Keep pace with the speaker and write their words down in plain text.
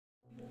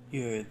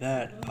Yo,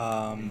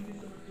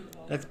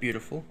 that's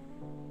beautiful.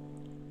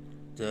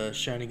 The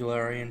shiny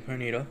Galarian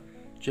Ponyta.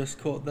 Just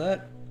caught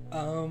that.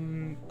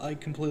 I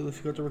completely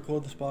forgot to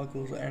record the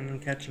sparkles and I'm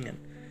catching it.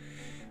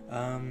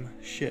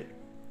 Shit.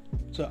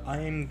 So I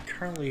am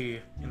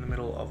currently in the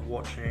middle of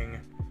watching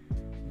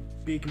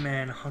Big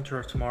Man Hunter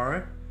of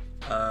Tomorrow.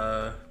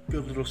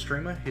 Good little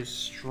streamer. His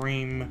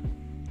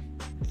stream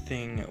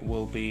thing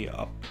will be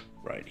up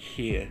right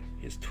here.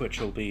 His Twitch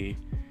will be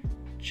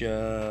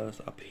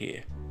just up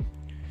here.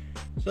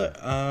 So,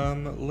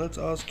 let's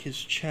ask his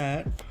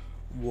chat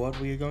what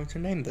we are going to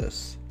name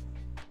this.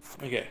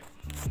 Okay,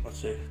 let's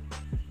see.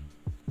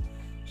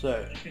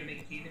 So, Just gonna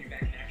make a team and you're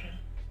back in action.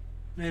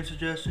 name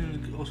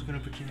suggestions, also gonna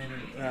put your name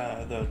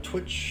in the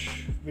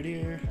Twitch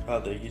video,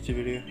 the YouTube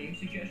video. Name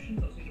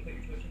suggestions, also gonna put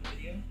your Twitch in the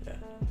video. Yeah.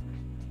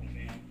 Oh,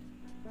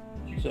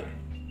 man. So,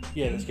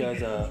 yeah, this guy's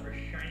For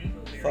shiny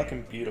Galarian.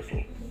 fucking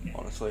beautiful,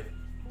 honestly.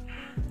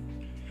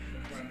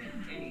 That's what I meant.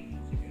 Any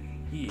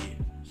suggestions.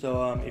 Yeah.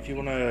 So, if you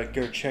wanna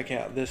go check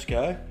out this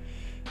guy,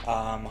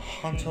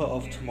 Hunter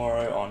of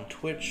Tomorrow on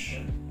Twitch,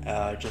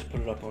 just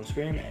put it up on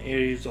screen. It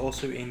is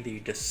also in the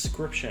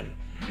description.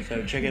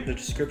 So check out the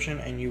description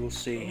and you will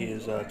see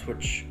his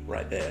Twitch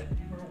right there.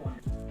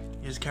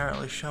 He's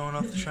currently showing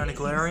off the shiny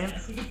Galarian.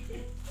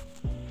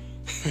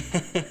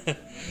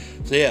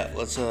 So yeah,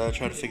 let's try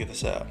to figure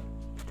this out.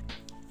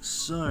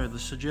 So the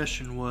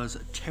suggestion was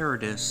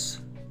Teradus.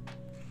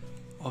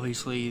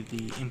 Obviously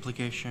the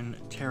implication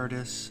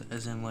Teradus,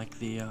 as in like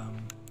the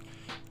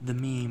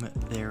meme,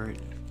 there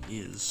it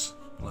is.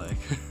 Like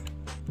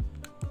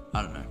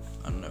I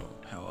don't know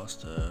how else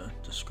to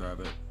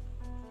describe it.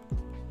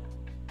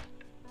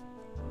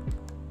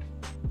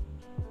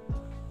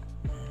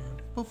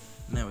 Boop,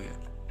 there we go.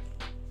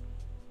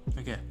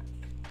 Okay,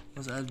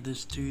 let's add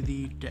this to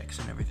the decks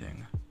and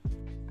everything.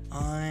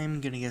 I'm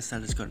gonna guess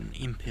that it's got an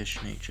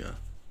impish nature.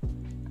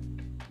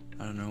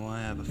 I don't know why,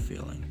 I have a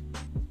feeling.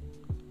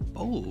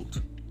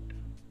 Bold.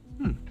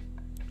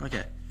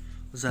 Okay,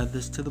 let's add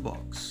this to the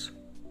box.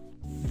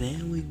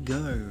 There we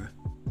go.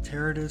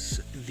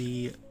 Teradus,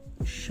 the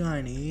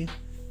shiny,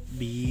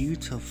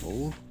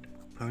 beautiful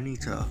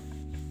Ponyta.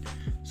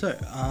 So,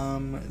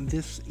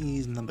 this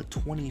is number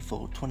 20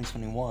 for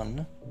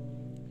 2021.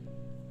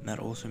 That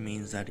also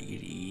means that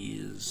it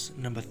is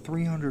number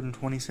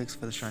 326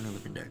 for the shiny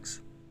living decks.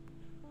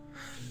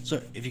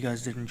 So, if you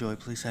guys did enjoy,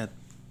 please hit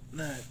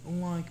that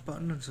like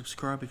button and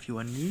subscribe if you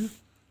are new.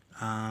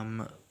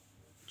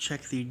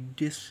 Check the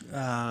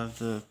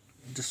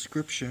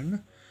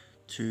description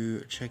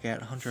to check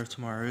out Hunter of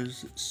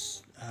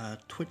Tomorrow's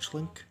Twitch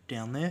link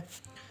down there.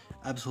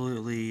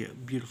 Absolutely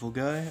beautiful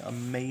guy,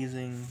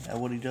 amazing at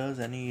what he does,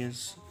 and he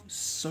is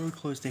so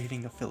close to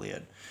hitting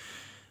affiliate.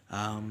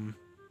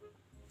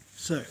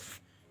 So,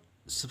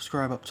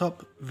 subscribe up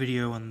top,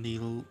 video on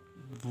the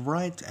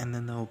right, and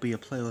then there will be a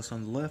playlist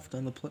on the left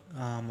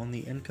on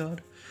the end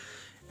card.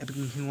 Epic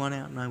one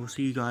out, and I will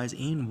see you guys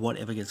in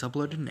whatever gets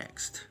uploaded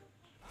next.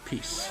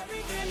 Peace.